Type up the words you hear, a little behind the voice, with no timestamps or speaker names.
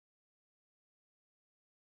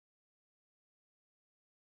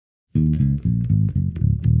Listen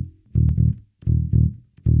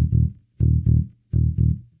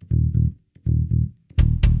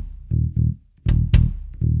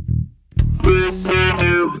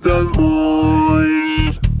to the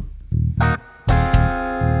voice.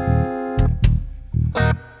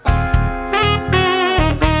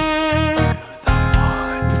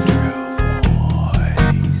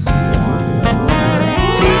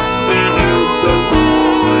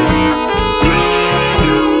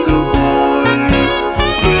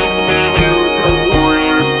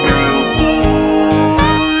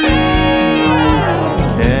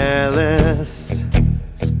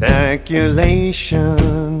 Speculation,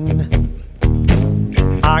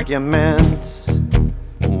 arguments,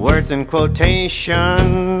 words in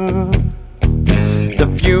quotation. The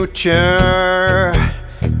future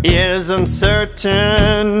is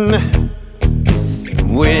uncertain.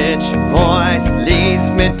 Which voice leads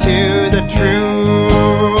me to the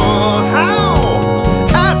truth? How?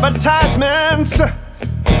 Advertisements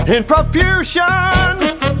in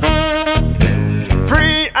profusion.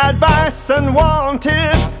 Free advice,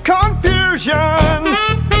 unwanted confusion.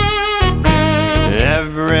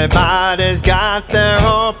 Everybody's got their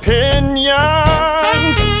opinions,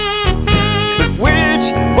 but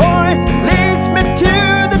which voice leads me to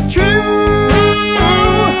the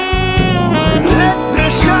truth? Let me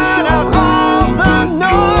shut out all the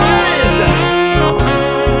noise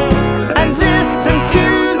and listen to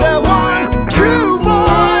the one true voice.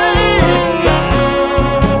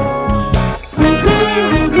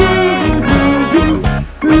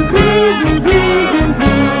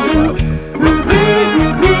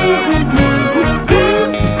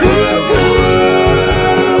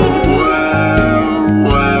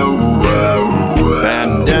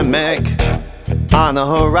 On the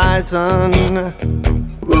horizon,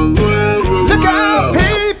 look out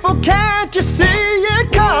people, can't you see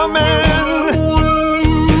it coming?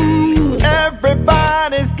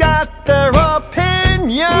 Everybody's got their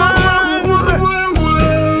opinions,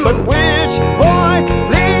 but which voice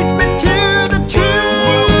leads me to the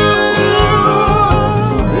truth?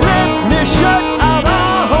 Let me shut out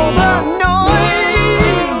all the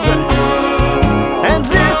noise and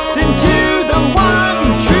listen to the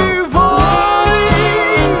one true voice.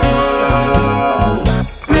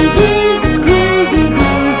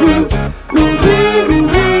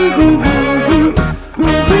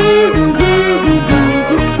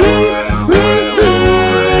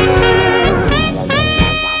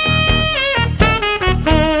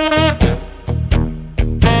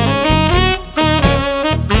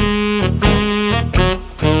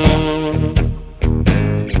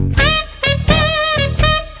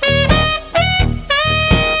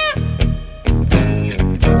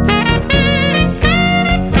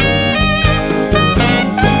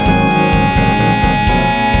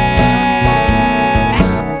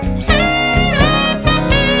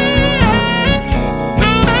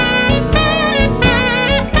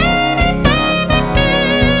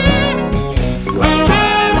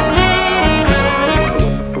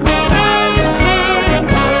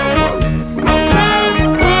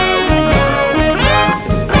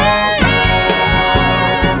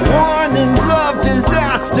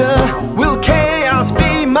 Will chaos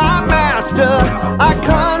be my master? I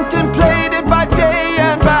contemplate it by day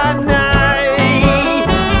and by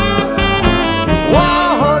night.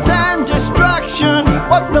 Wars and destruction,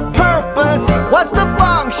 what's the purpose? What's the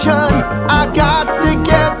function? I've got to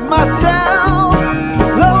get myself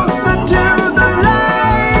closer to the light.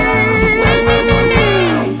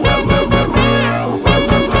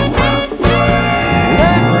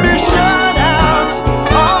 Let me shut out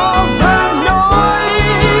all the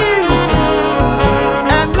noise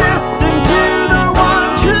and listen to the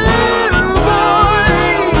one true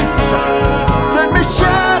voice. Let me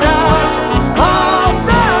shut out all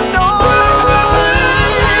the noise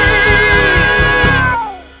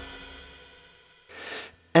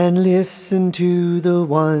and listen to the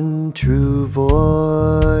one true voice.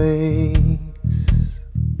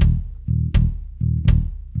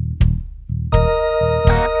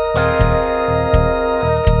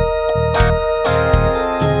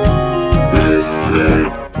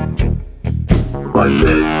 But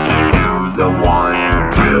listen to the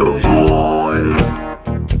one true voice.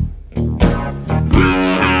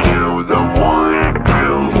 Listen to the one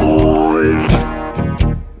true voice.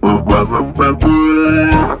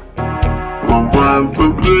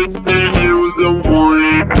 Listen to the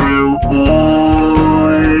one true voice.